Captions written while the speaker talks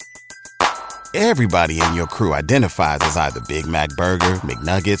Everybody in your crew identifies as either Big Mac Burger,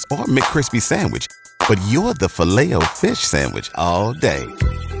 McNuggets, or McCrispy Sandwich. But you're the Filet-O-Fish Sandwich all day.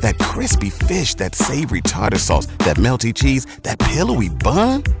 That crispy fish, that savory tartar sauce, that melty cheese, that pillowy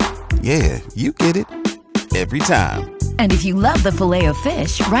bun. Yeah, you get it. Every time. And if you love the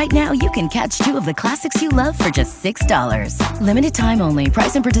Filet-O-Fish, right now you can catch two of the classics you love for just $6. Limited time only.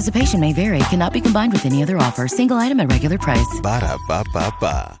 Price and participation may vary. Cannot be combined with any other offer. Single item at regular price.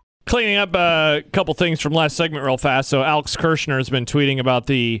 Ba-da-ba-ba-ba. Cleaning up a couple things from last segment real fast. So Alex Kirshner has been tweeting about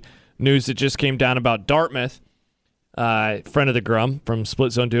the news that just came down about Dartmouth. Friend of the Grum from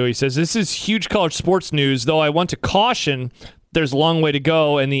Split Zone Duo. He says, this is huge college sports news, though I want to caution there's a long way to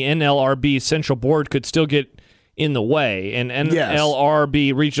go, and the NLRB Central Board could still get in the way. And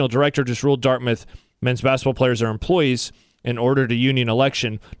NLRB Regional Director just ruled Dartmouth men's basketball players are employees in order to union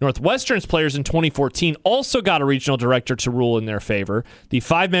election. Northwestern's players in 2014 also got a regional director to rule in their favor. The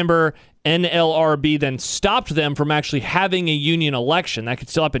 5-member NLRB then stopped them from actually having a union election. That could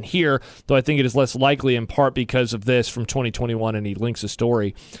still happen here, though I think it is less likely in part because of this from 2021, and he links a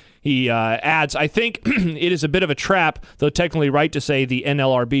story. He adds, I think it is a bit of a trap, though technically right to say the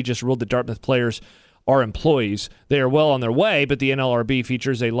NLRB just ruled that Dartmouth players are employees. They are well on their way, but the NLRB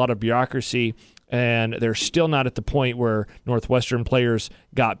features a lot of bureaucracy, and they're still not at the point where Northwestern players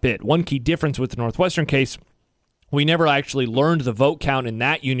got bit. One key difference with the Northwestern case, we never actually learned the vote count in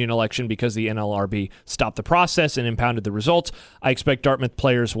that union election because the NLRB stopped the process and impounded the results. I expect Dartmouth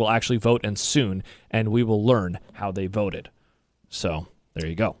players will actually vote, and soon, and we will learn how they voted. So there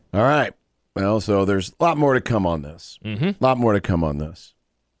you go. All right. Well, so there's a lot more to come on this. A lot more to come on this.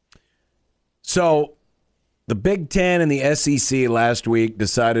 So the Big Ten and the SEC last week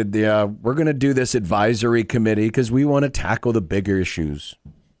decided, we're going to do this advisory committee because we want to tackle the bigger issues.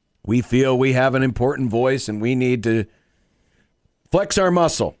 We feel we have an important voice and we need to flex our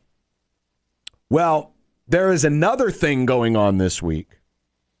muscle. Well, there is another thing going on this week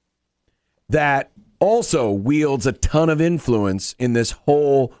that also wields a ton of influence in this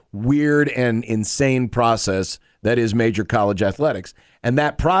whole weird and insane process that is major college athletics. And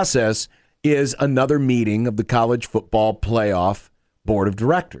that process is another meeting of the College Football Playoff Board of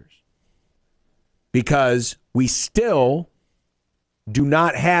Directors. Because we still do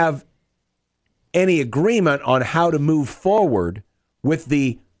not have any agreement on how to move forward with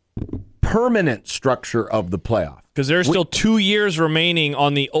the permanent structure of the playoff. Because there's still 2 years remaining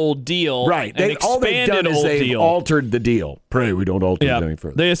on the old deal. Right. All they've done is they've altered the deal. Pray we don't alter it any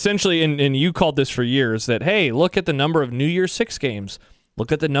further. They essentially, and you called this for years, that, hey, look at the number of New Year's Six games.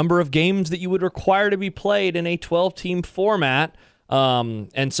 Look at the number of games that you would require to be played in a 12-team format.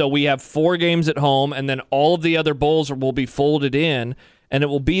 And so we have 4 games at home, and then all of the other bowls will be folded in, and it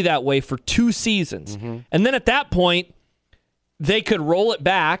will be that way for 2 seasons. And then at that point, they could roll it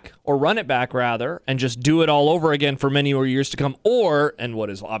back, or run it back, rather, and just do it all over again for many more years to come. Or, and what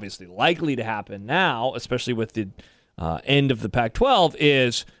is obviously likely to happen now, especially with the end of the Pac-12,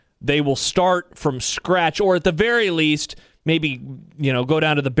 is they will start from scratch, or at the very least, maybe go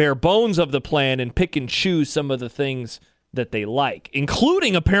down to the bare bones of the plan and pick and choose some of the things that they like,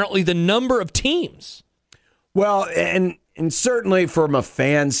 including apparently the number of teams. Well, and certainly from a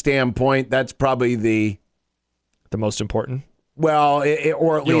fan standpoint, that's probably the most important. Well,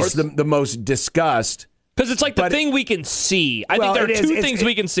 or at least the most discussed. Because it's like the thing we can see. I think there are two things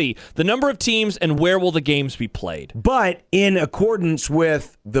we can see. The number of teams and where will the games be played. But in accordance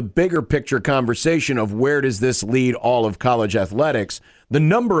with the bigger picture conversation of where does this lead all of college athletics, the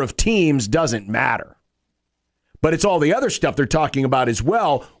number of teams doesn't matter. But it's all the other stuff they're talking about as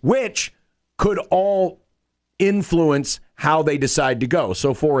well, which could all influence how they decide to go.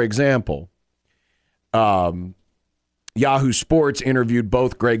 So, for example, Yahoo Sports interviewed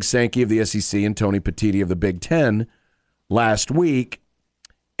both Greg Sankey of the SEC and Tony Petitti of the Big Ten last week.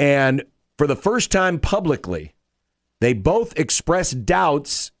 And for the first time publicly, they both expressed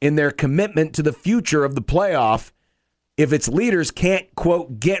doubts in their commitment to the future of the playoff if its leaders can't,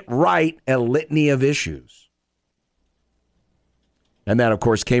 quote, get right a litany of issues. And that, of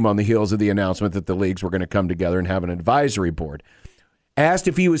course, came on the heels of the announcement that the leagues were going to come together and have an advisory board. Asked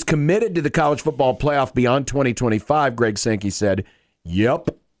if he was committed to the college football playoff beyond 2025, Greg Sankey said, yep,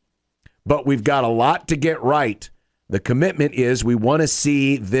 but we've got a lot to get right. The commitment is we want to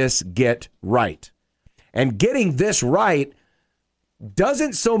see this get right. And getting this right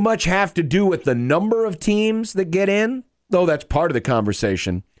doesn't so much have to do with the number of teams that get in, though that's part of the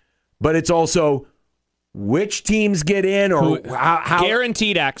conversation, but it's also which teams get in, or how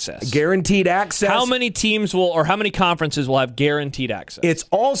guaranteed access. Guaranteed access. How many teams will, or how many conferences will have guaranteed access? It's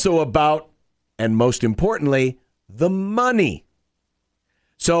also about, and most importantly, the money.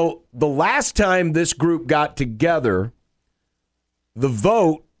 So the last time this group got together, the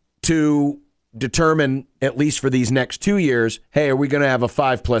vote to determine, at least for these next 2 years, hey, are we going to have a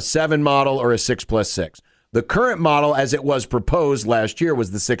 5+7 model or a 6+6? The current model, as it was proposed last year, was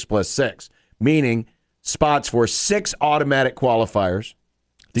the 6+6, meaning spots for 6 automatic qualifiers.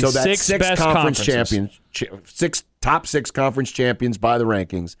 The so that's 6 best conference champions, 6 top 6 conference champions by the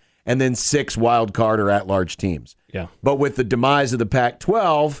rankings, and then 6 wild card or at-large teams. Yeah. But with the demise of the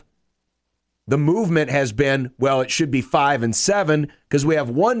Pac-12, the movement has been, well, it should be 5 and 7 because we have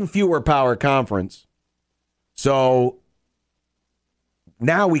one fewer power conference. So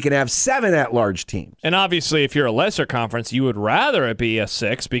now we can have 7 at-large teams. And obviously, if you're a lesser conference, you would rather it be a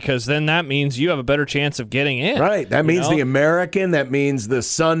 6 because then that means you have a better chance of getting in. Right. That means the American. That means the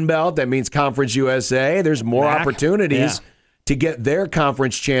Sun Belt. That means Conference USA. There's more opportunities to get their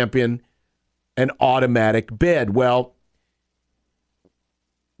conference champion an automatic bid. Well,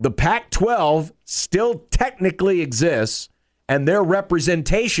 the Pac-12 still technically exists, and their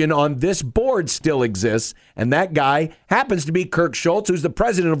representation on this board still exists, and that guy happens to be Kirk Schultz, who's the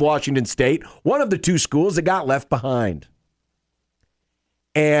president of Washington State, one of the 2 schools that got left behind.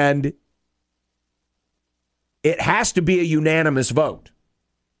 And it has to be a unanimous vote.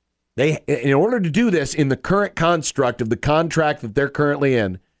 In order to do this in the current construct of the contract that they're currently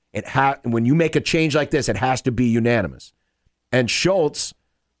in, when you make a change like this, it has to be unanimous. And Schultz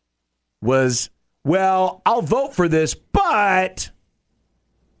was, well, I'll vote for this, but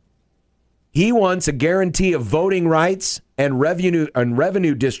he wants a guarantee of voting rights and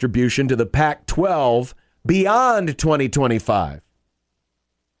revenue distribution to the Pac-12 beyond 2025.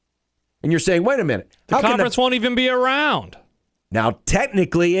 And you're saying, wait a minute. The conference won't even be around. Now,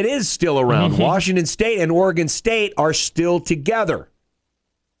 technically, it is still around. Washington State and Oregon State are still together.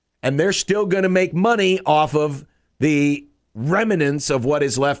 And they're still going to make money off of the remnants of what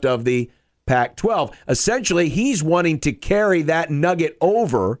is left of the Pac-12. Essentially, he's wanting to carry that nugget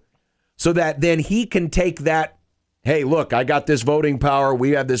over so that then he can take that, hey, look, I got this voting power. We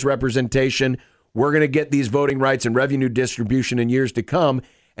have this representation. We're going to get these voting rights and revenue distribution in years to come.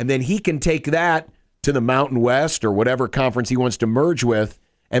 And then he can take that to the Mountain West or whatever conference he wants to merge with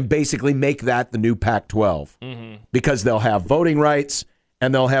and basically make that the new Pac-12 because they'll have voting rights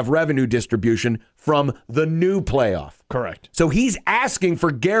and they'll have revenue distribution from the new playoff. Correct. So he's asking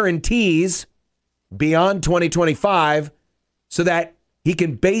for guarantees beyond 2025 so that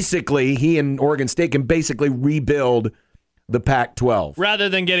he and Oregon State can basically rebuild the Pac-12. Rather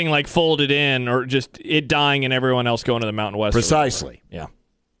than getting like folded in or just it dying and everyone else going to the Mountain West. Precisely. Yeah.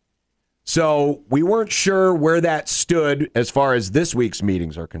 So we weren't sure where that stood as far as this week's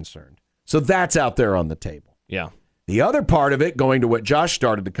meetings are concerned. So that's out there on the table. Yeah. The other part of it, going to what Josh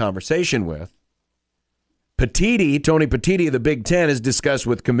started the conversation with, Tony Petitti of the Big Ten has discussed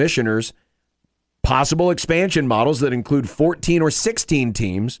with commissioners possible expansion models that include 14 or 16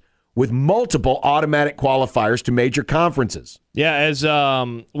 teams with multiple automatic qualifiers to major conferences. Yeah, as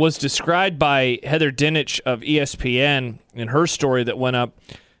was described by Heather Dinich of ESPN in her story that went up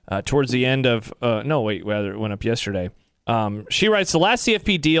towards the end of it went up yesterday. She writes, the last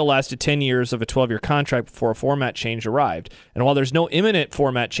CFP deal lasted 10 years of a 12-year contract before a format change arrived. And while there's no imminent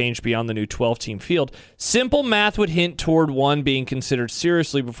format change beyond the new 12-team field, simple math would hint toward one being considered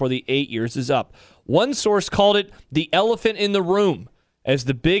seriously before the 8 years is up. One source called it the elephant in the room, as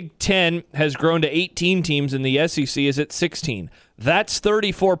the Big Ten has grown to 18 teams and the SEC is at 16. That's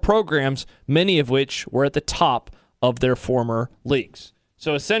 34 programs, many of which were at the top of their former leagues.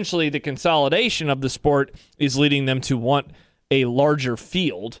 So essentially, the consolidation of the sport is leading them to want a larger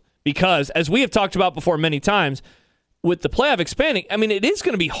field because, as we have talked about before many times, with the playoff expanding, I mean, it is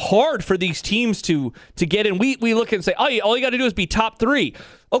going to be hard for these teams to get in. We look and say, all you got to do is be top 3.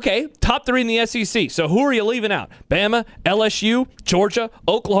 Okay, top 3 in the SEC. So who are you leaving out? Bama, LSU, Georgia,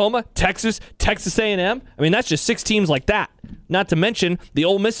 Oklahoma, Texas A&M. I mean, that's just 6 teams like that. Not to mention the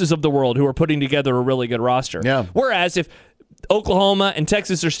Ole Misses of the world who are putting together a really good roster. Yeah. Whereas if Oklahoma and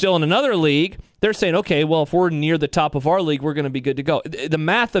Texas are still in another league, they're saying, okay, well, if we're near the top of our league, we're going to be good to go. The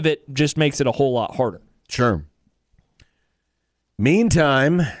math of it just makes it a whole lot harder. Sure.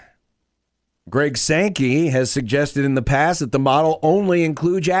 Meantime, Greg Sankey has suggested in the past that the model only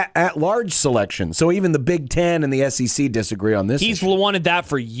includes at-large selection. So even the Big Ten and the SEC disagree on this. He's issue. wanted that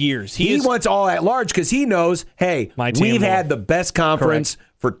for years. He wants all at-large because he knows, hey, we've had the best conference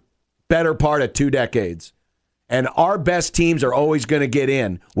for better part of 2 decades. And our best teams are always going to get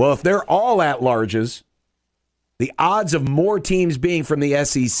in. Well, if they're all at-larges, the odds of more teams being from the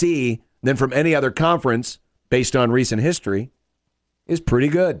SEC than from any other conference, based on recent history, is pretty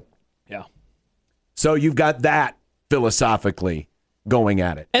good. Yeah. So you've got that philosophically going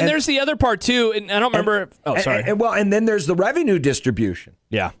at it. And there's the other part, too. And I don't remember. Sorry. And then there's the revenue distribution.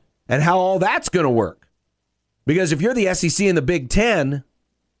 Yeah. And how all that's going to work. Because if you're the SEC and the Big Ten,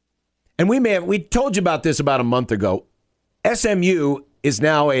 and we told you about this about a month ago, SMU is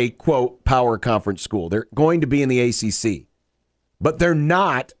now a, quote, power conference school. They're going to be in the ACC. But they're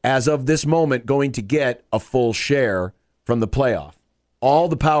not, as of this moment, going to get a full share from the playoff. All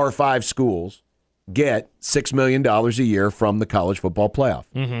the Power 5 schools get $6 million a year from the college football playoff.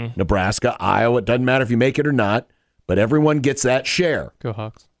 Mm-hmm. Nebraska, Iowa, it doesn't matter if you make it or not, but everyone gets that share. Go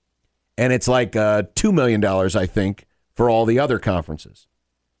Hawks. And it's like $2 million, I think, for all the other conferences.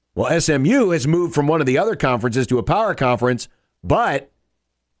 Well, SMU has moved from one of the other conferences to a power conference, but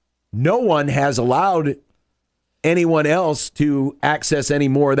no one has allowed anyone else to access any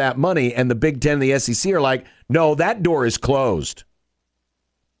more of that money. And the Big Ten and the SEC are like, no, that door is closed.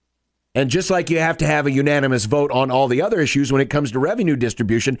 And just like you have to have a unanimous vote on all the other issues, when it comes to revenue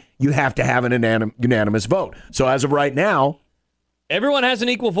distribution, you have to have an unanimous vote. So as of right now, everyone has an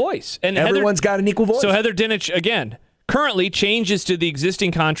equal voice. And everyone's got an equal voice. So Heather Dinich, again, currently, changes to the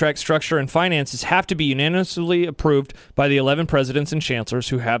existing contract structure and finances have to be unanimously approved by the 11 presidents and chancellors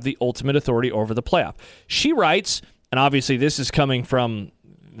who have the ultimate authority over the playoff. She writes, and obviously this is coming from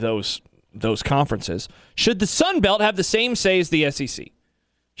those conferences, should the Sun Belt have the same say as the SEC?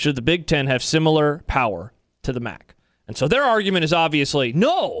 Should the Big Ten have similar power to the MAC? And so their argument is obviously,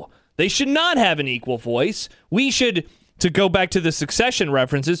 no, they should not have an equal voice. We should... To go back to the succession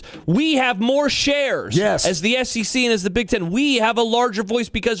references, we have more shares. Yes. As the SEC and as the Big Ten, we have a larger voice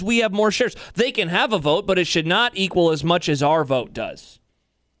because we have more shares. They can have a vote, but it should not equal as much as our vote does.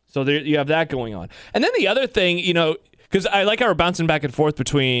 So there you have that going on. And then the other thing, because I like how we're bouncing back and forth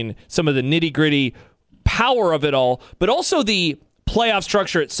between some of the nitty-gritty power of it all, but also the playoff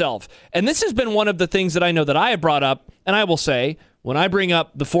structure itself. And this has been one of the things that I know that I have brought up, and I will say, when I bring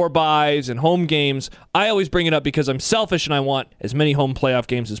up the 4 byes and home games, I always bring it up because I'm selfish and I want as many home playoff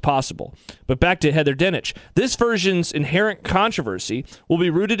games as possible. But back to Heather Dinich. This version's inherent controversy will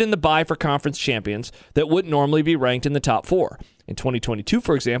be rooted in the bye for conference champions that wouldn't normally be ranked in the top 4. In 2022,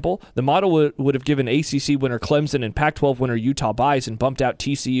 for example, the model would have given ACC winner Clemson and Pac-12 winner Utah byes and bumped out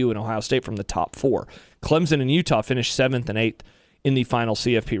TCU and Ohio State from the top 4. Clemson and Utah finished 7th and 8th in the final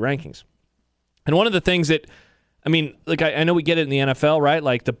CFP rankings. And one of the things that I know we get it in the NFL, right?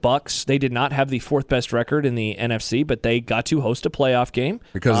 Like the Bucs, they did not have the 4th best record in the NFC, but they got to host a playoff game.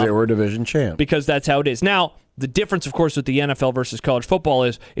 Because they were a division champ. Because that's how it is. Now, the difference, of course, with the NFL versus college football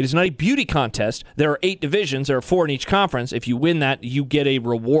is it is not a beauty contest. There are 8 divisions. There are 4 in each conference. If you win that, you get a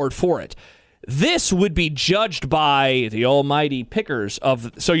reward for it. This would be judged by the almighty pickers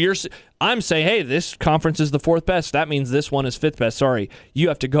of. So I'm saying, hey, this conference is the 4th best. That means this one is 5th best. Sorry, you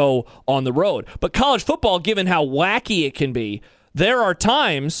have to go on the road. But college football, given how wacky it can be, there are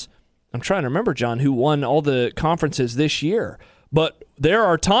times. I'm trying to remember, John, who won all the conferences this year. But there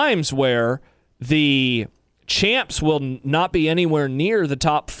are times where the champs will not be anywhere near the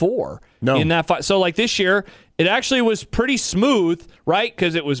top 4 in that fight. So like this year, it actually was pretty smooth, right?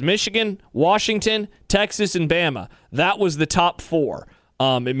 Because it was Michigan, Washington, Texas, and Bama. That was the top 4.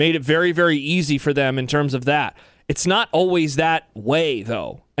 It made it very, very easy for them in terms of that. It's not always that way,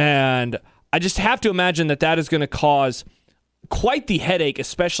 though. And I just have to imagine that is going to cause quite the headache,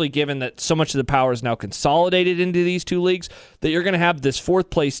 especially given that so much of the power is now consolidated into these 2 leagues, that you're going to have this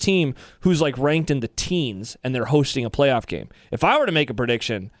 4th-place team who's like ranked in the teens, and they're hosting a playoff game. If I were to make a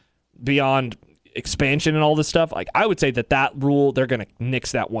prediction beyond expansion and all this stuff, like I would say that rule, they're going to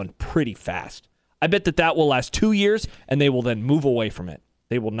nix that one pretty fast. I bet that will last 2 years, and they will then move away from it.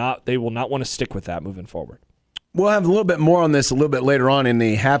 They will not want to stick with that moving forward. We'll have a little bit more on this a little bit later on in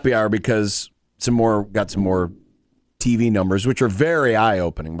the happy hour because got some more TV numbers, which are very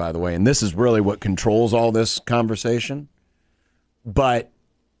eye-opening, by the way, and this is really what controls all this conversation. But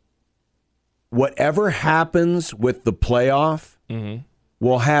whatever happens with the playoff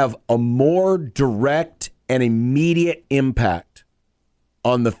will have a more direct and immediate impact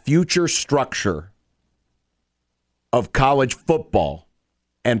on the future structure of college football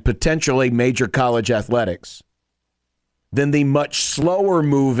and potentially major college athletics than the much slower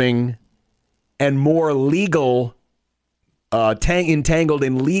moving and more legal, entangled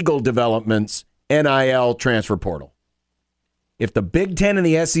in legal developments, NIL transfer portal. If the Big Ten and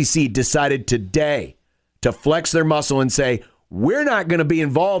the SEC decided today to flex their muscle and say, we're not going to be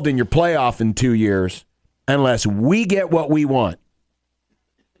involved in your playoff in 2 years unless we get what we want.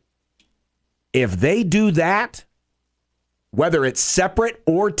 If they do that, whether it's separate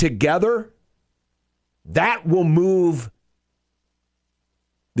or together, that will move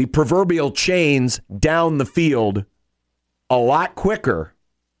the proverbial chains down the field a lot quicker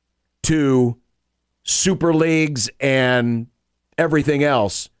to super leagues and everything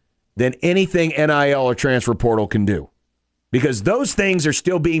else than anything NIL or transfer portal can do. Because those things are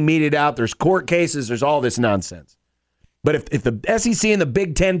still being meted out. There's court cases. There's all this nonsense. But if the SEC and the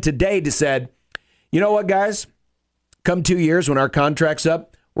Big Ten today said, you know what, guys? Come 2 years when our contract's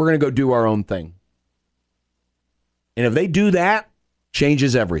up, we're going to go do our own thing. And if they do that,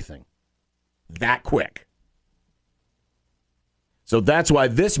 changes everything. That quick. So that's why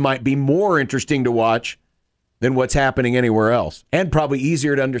this might be more interesting to watch than what's happening anywhere else. And probably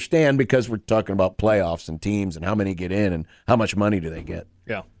easier to understand because we're talking about playoffs and teams and how many get in and how much money do they get.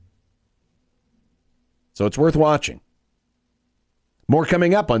 Yeah. So it's worth watching. More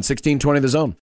coming up on 1620 The Zone.